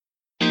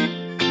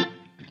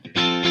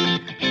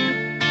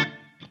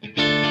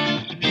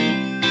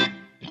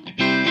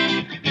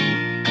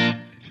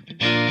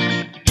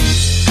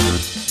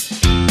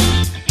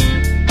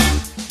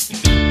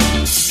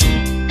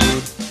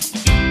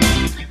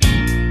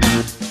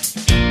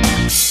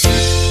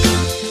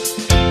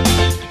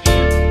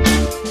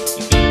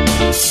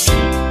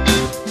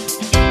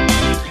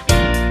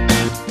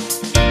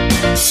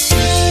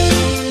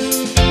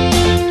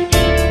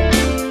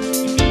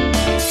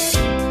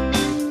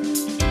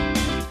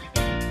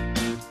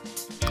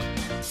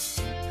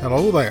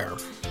Hello there.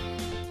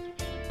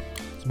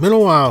 It's been a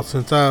while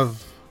since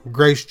I've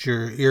graced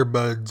your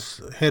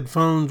earbuds,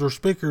 headphones, or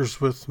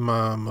speakers with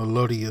my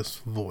melodious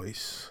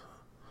voice.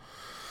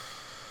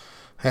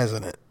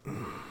 Hasn't it?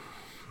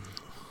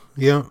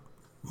 Yeah,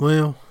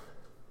 well,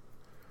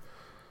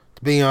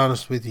 to be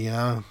honest with you,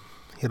 I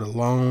hit a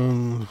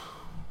long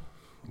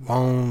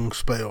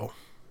spell.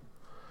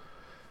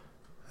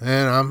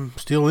 And I'm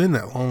still in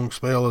that long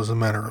spell, as a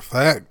matter of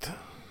fact.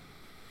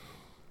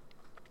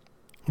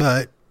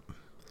 But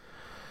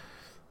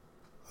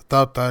I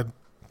thought I'd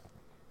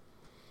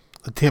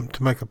attempt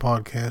to make a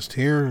podcast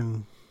here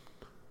and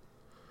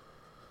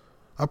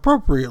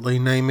appropriately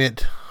name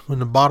it When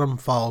the Bottom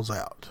Falls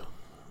Out.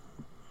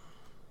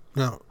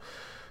 Now,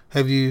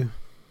 have you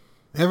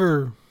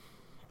ever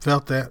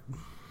felt that?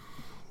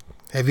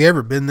 Have you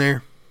ever been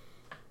there?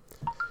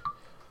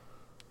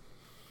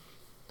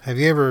 Have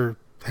you ever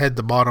had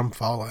the bottom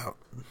fall out?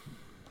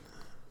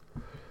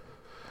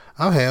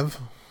 I have.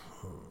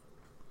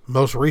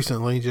 Most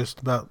recently, just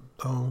about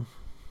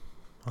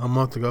a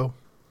month ago.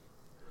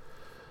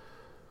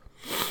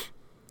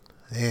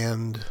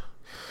 And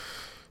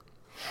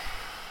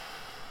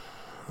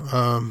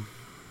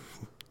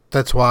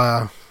that's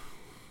why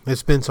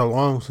it's been so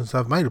long since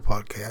I've made a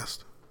podcast.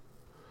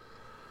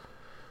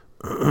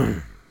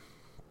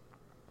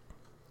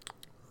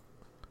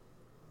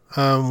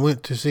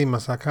 Went to see my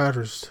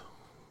psychiatrist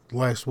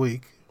last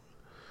week.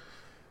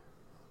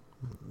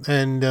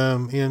 And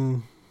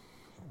in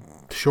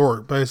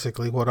short,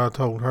 basically what I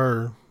told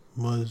her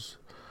was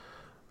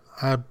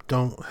I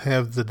don't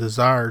have the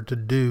desire to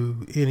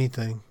do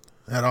anything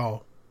at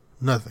all.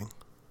 Nothing.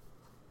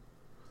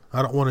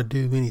 I don't want to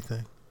do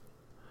anything.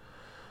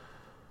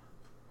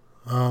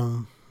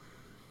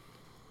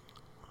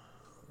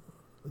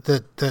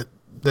 That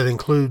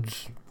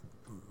includes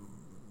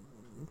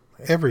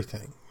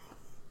everything.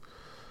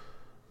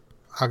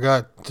 I've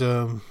got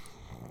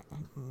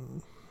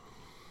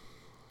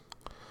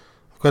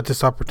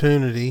this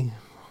opportunity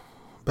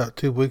about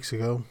 2 weeks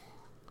ago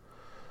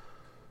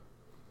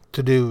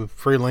to do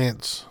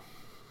freelance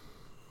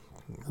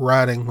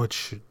writing,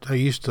 which I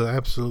used to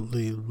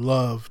absolutely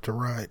love to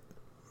write.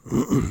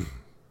 I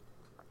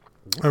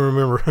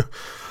remember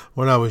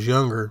when I was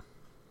younger,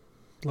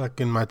 like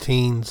in my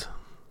teens,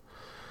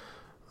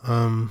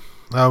 I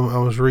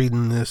was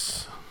reading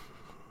this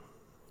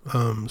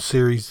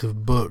series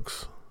of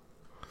books,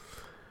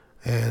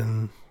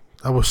 and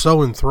I was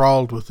so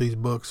enthralled with these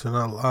books, and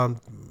I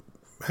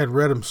had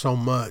read them so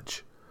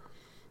much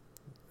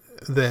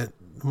that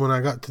when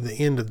I got to the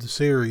end of the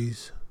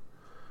series,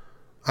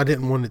 I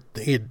didn't want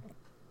the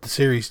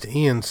series to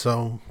end.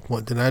 So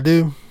what did I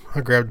do? I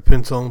grabbed a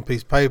pencil and a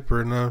piece of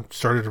paper, and I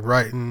started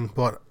writing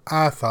what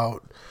I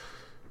thought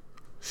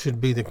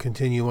should be the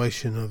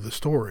continuation of the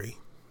story.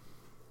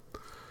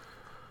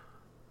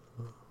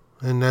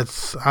 And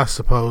that's, I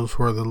suppose,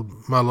 where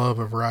my love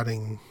of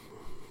writing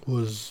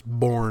was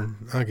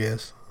born, I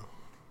guess.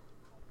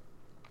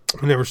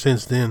 And ever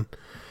since then,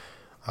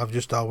 I've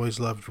just always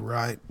loved to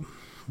write.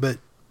 But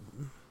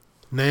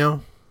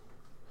now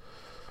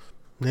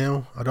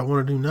I don't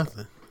want to do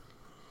nothing.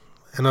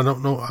 And I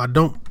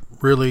don't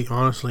really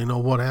honestly know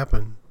what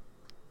happened.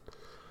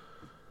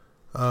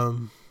 I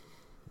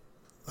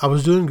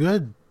was doing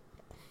good.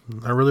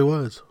 I really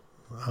was.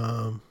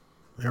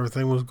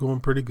 Everything was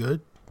going pretty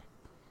good.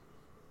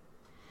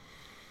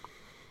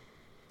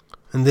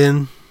 And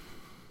then,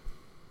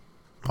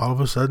 all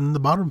of a sudden, the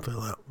bottom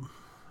fell out.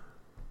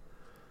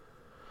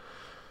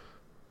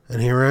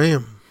 And here I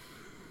am,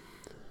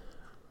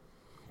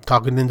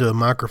 talking into a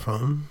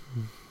microphone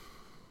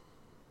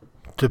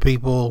to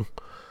people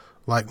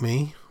like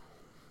me,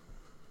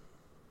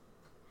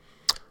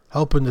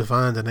 hoping to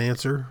find an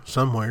answer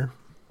somewhere,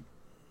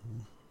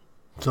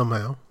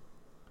 somehow,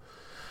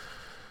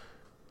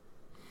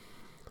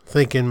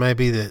 thinking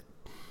maybe that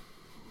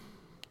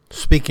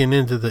speaking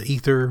into the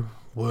ether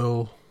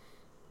will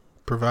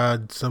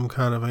provide some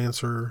kind of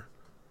answer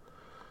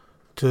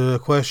to a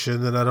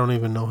question that I don't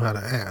even know how to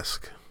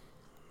ask.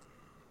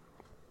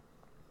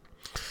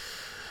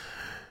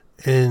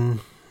 And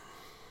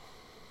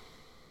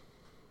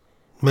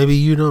maybe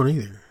you don't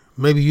either.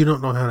 Maybe you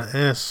don't know how to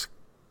ask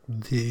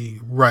the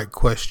right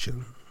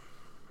question.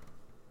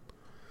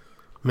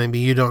 Maybe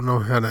you don't know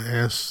how to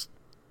ask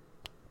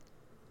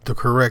the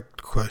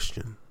correct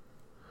question.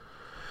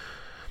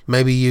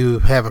 Maybe you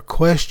have a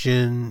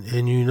question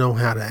and you know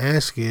how to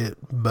ask it,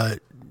 but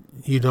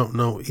you don't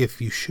know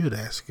if you should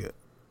ask it.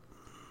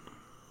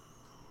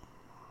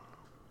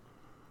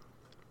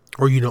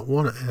 Or you don't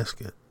want to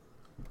ask it.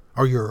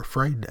 Or you're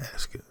afraid to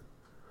ask it.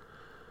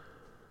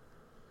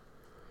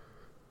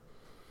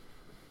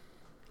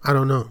 I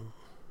don't know.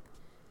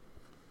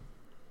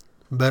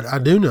 But I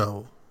do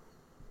know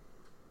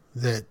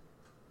that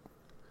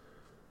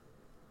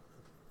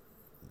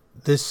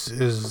this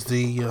is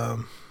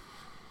the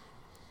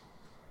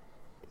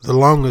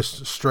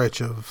longest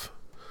stretch of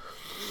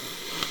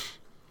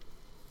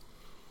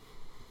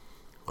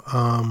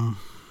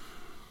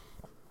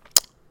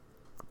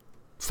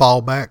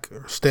fall back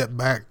or step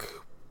back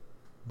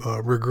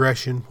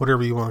regression,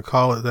 whatever you want to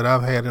call it, that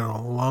I've had in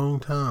a long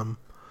time.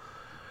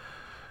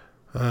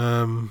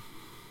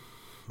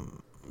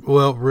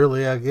 Well,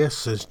 really, I guess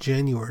since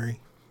January.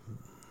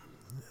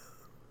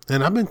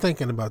 And I've been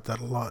thinking about that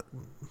a lot.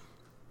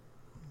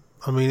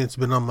 I mean, it's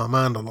been on my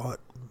mind a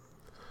lot.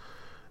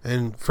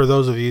 And for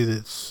those of you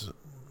that's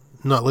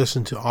not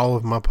listened to all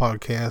of my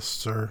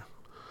podcasts or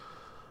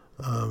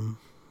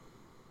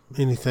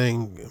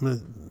anything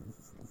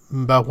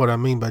about what I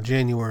mean by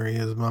January,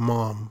 is my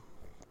mom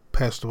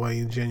passed away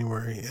in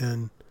January,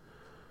 and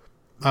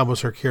I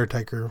was her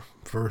caretaker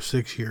for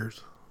 6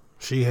 years.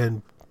 She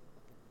had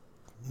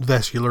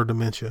vascular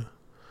dementia,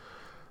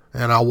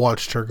 and I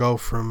watched her go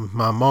from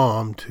my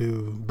mom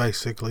to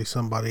basically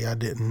somebody I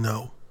didn't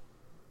know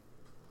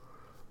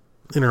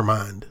in her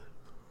mind,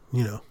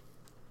 you know.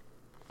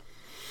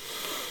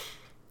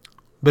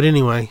 But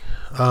anyway,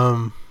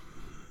 I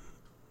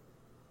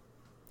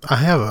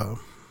have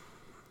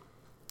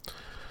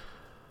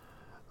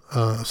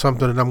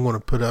something that I'm going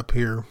to put up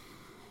here.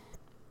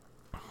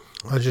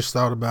 I just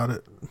thought about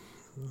it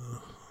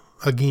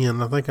again.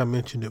 I think I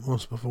mentioned it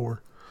once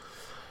before,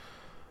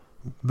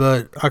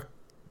 but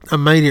I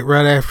made it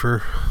right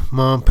after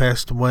Mom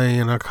passed away,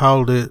 and I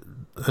called it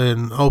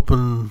an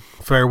open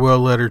farewell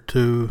letter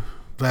to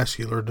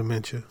vascular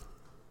dementia.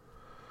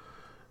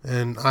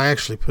 And I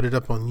actually put it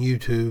up on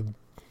YouTube,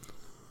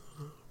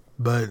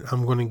 but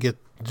I'm going to get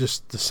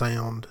just the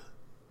sound,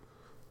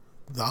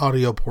 the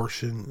audio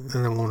portion,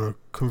 and I'm going to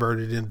convert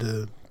it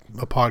into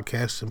a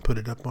podcast and put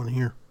it up on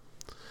here.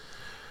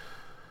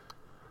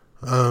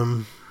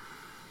 I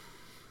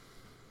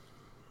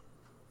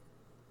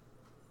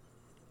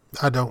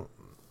don't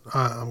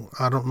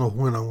know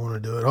when I want to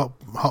do it.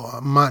 I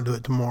might do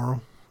it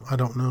tomorrow. I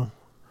don't know.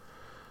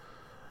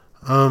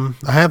 I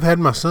have had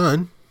my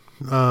son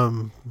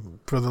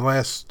for the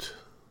last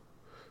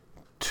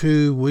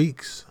 2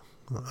 weeks,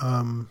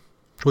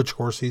 which of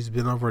course he's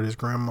been over at his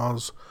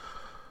grandma's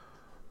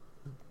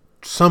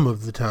some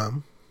of the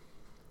time,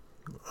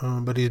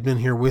 but he's been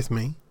here with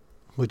me,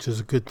 which is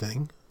a good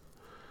thing.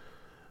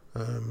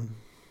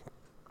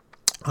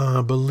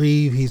 I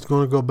believe he's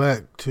going to go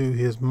back to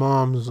his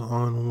mom's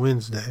on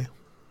Wednesday.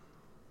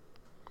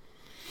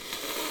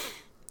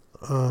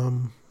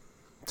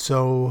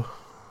 So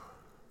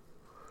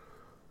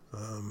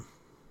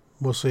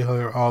we'll see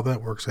how all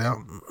that works out.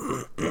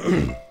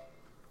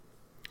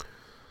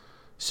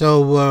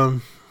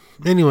 So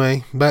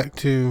anyway, back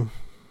to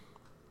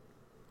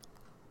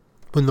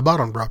when the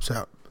bottom drops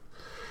out.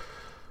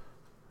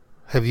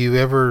 Have you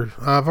ever,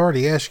 I've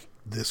already asked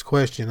this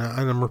question,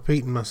 and I'm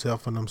repeating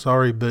myself, and I'm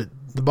sorry, but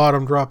the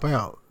bottom drop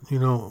out. You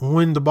know,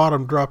 when the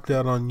bottom dropped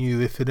out on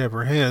you, if it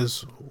ever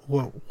has,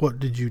 what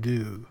did you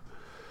do?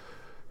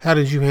 How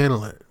did you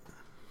handle it?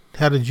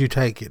 How did you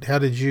take it? How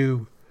did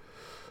you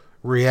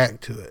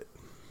react to it?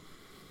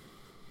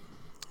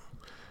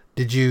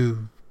 Did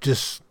you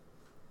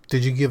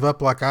give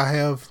up like I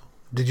have?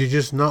 Did you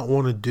just not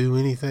want to do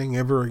anything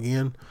ever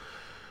again?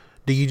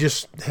 Do you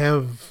just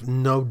have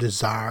no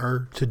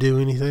desire to do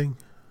anything?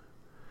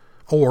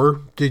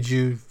 Or did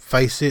you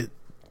face it,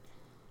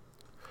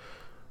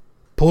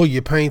 pull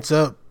your pants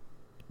up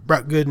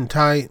right good and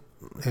tight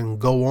and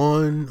go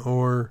on?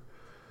 Or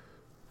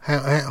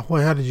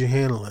how did you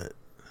handle it?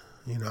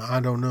 You know, I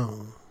don't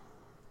know.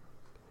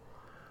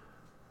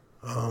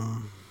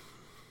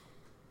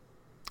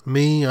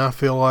 Me, I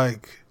feel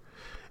like,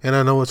 and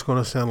I know it's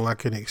going to sound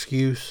like an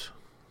excuse,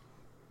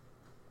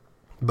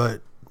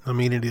 but I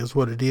mean, it is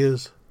what it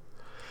is.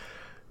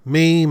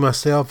 Me,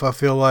 myself, I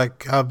feel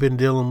like I've been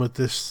dealing with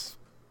this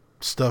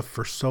stuff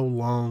for so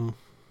long.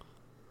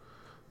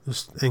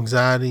 This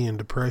anxiety and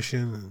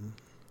depression and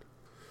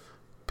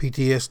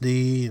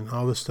PTSD and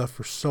all this stuff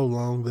for so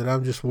long that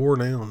I'm just worn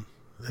down.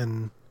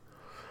 And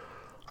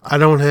I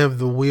don't have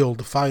the will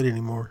to fight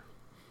anymore.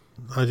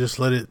 I just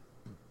let it,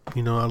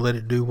 I let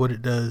it do what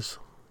it does.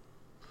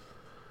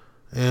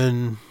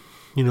 And,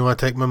 I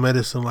take my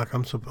medicine like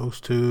I'm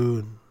supposed to,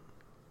 and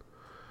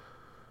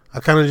I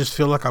kind of just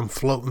feel like I'm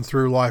floating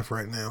through life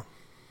right now.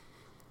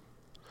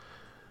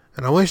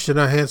 And I wish that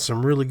I had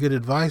some really good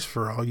advice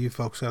for all you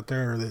folks out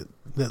there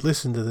that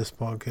listen to this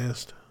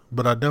podcast,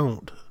 but I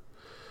don't.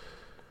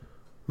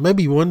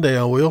 Maybe one day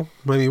I will.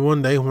 Maybe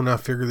one day when I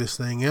figure this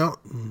thing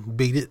out and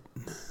beat it,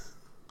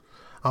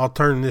 I'll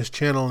turn this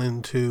channel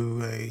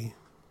into a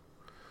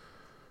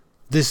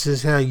 "This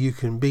is how you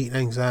can beat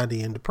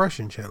anxiety and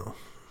depression" channel.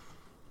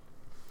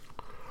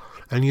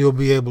 And you'll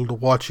be able to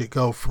watch it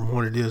go from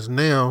what it is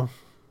now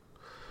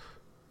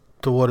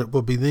to what it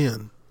will be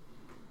then.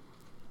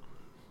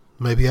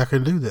 Maybe I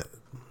can do that.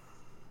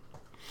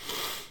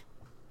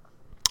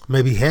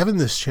 Maybe having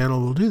this channel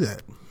will do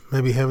that.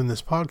 Maybe having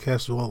this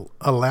podcast will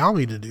allow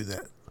me to do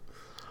that.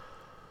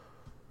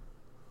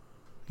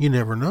 You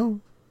never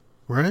know,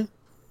 right?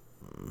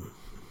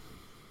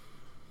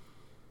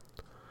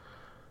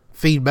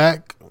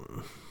 Feedback,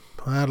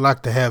 I'd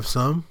like to have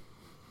some.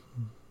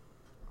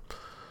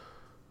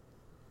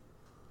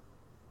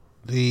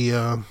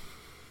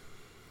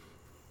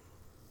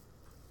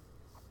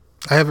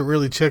 I haven't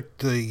really checked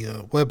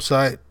the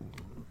website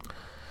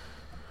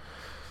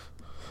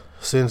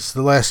since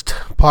the last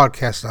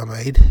podcast I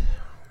made,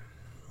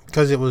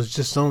 because it was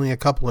just only a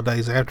couple of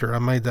days after I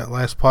made that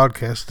last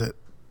podcast that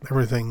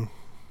everything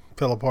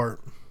fell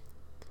apart.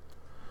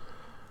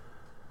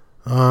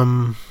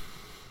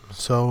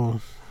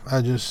 So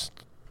I just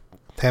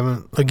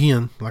haven't,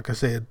 again, like I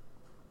said,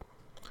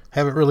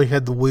 haven't really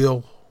had the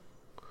will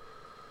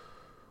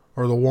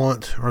or the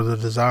want or the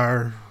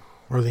desire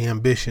or the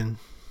ambition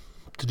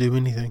to do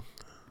anything.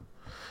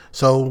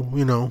 So,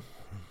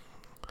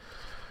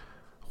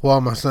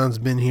 while my son's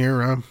been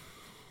here,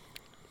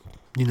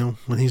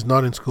 when he's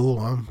not in school,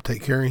 I'll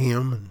take care of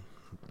him and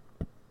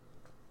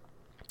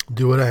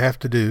do what I have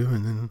to do.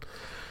 And then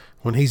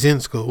when he's in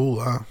school,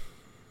 I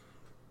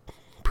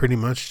pretty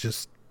much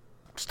just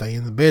stay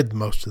in the bed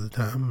most of the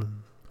time.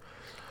 And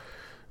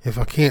if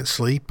I can't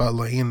sleep, I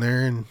lay in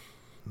there and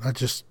I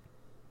just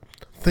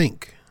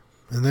think.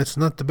 And that's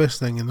not the best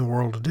thing in the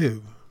world to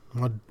do.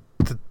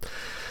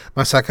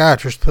 My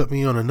psychiatrist put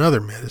me on another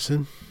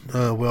medicine,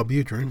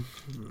 Wellbutrin,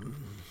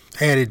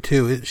 added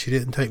to it. She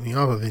didn't take me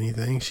off of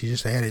anything. She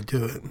just added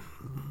to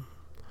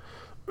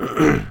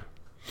it.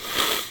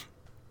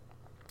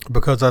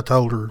 Because I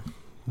told her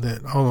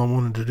that all I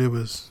wanted to do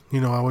was,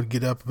 I would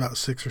get up about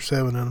 6 or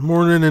 7 in the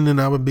morning, and then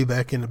I would be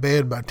back in the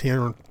bed by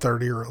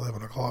 10:30 or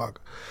 11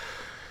 o'clock.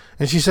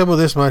 And she said, well,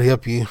 this might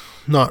help you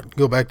not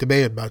go back to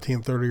bed by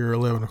 10:30 or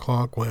 11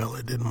 o'clock. Well,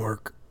 it didn't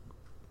work.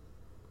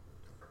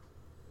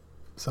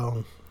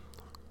 So,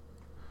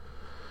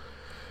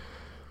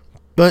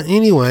 but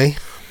anyway,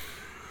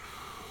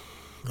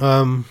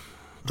 I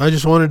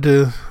just wanted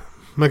to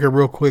make a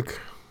real quick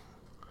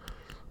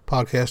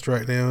podcast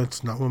right now.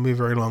 It's not going to be a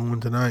very long one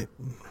tonight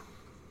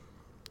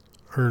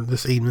or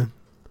this evening.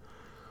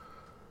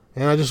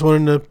 And I just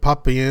wanted to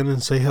pop in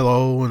and say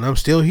hello, and I'm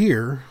still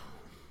here.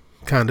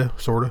 Kinda,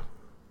 sorta.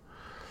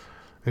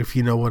 If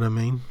you know what I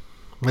mean.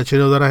 Let you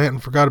know that I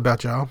hadn't forgot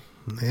about y'all.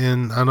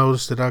 And I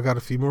noticed that I got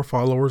a few more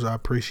followers. I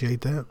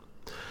appreciate that.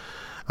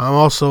 I'm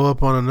also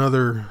up on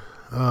another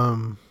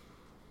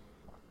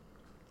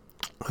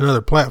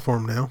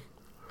platform now.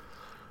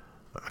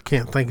 I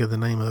can't think of the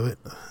name of it.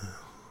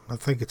 I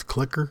think it's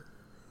Clicker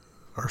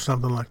or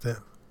something like that.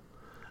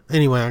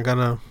 Anyway, I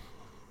got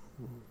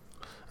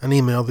an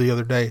email the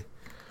other day.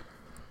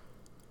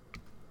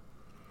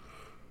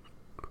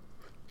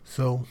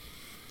 So,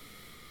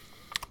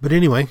 but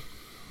anyway,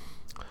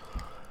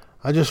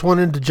 I just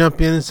wanted to jump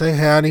in and say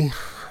howdy,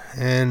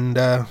 and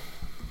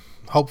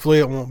hopefully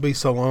it won't be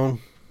so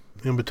long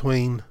in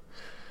between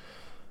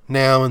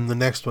now and the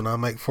next one I'll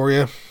make for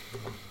you.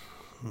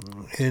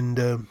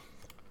 And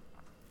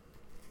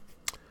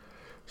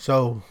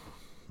so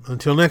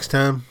until next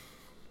time,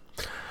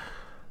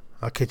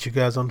 I'll catch you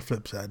guys on the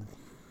flip side.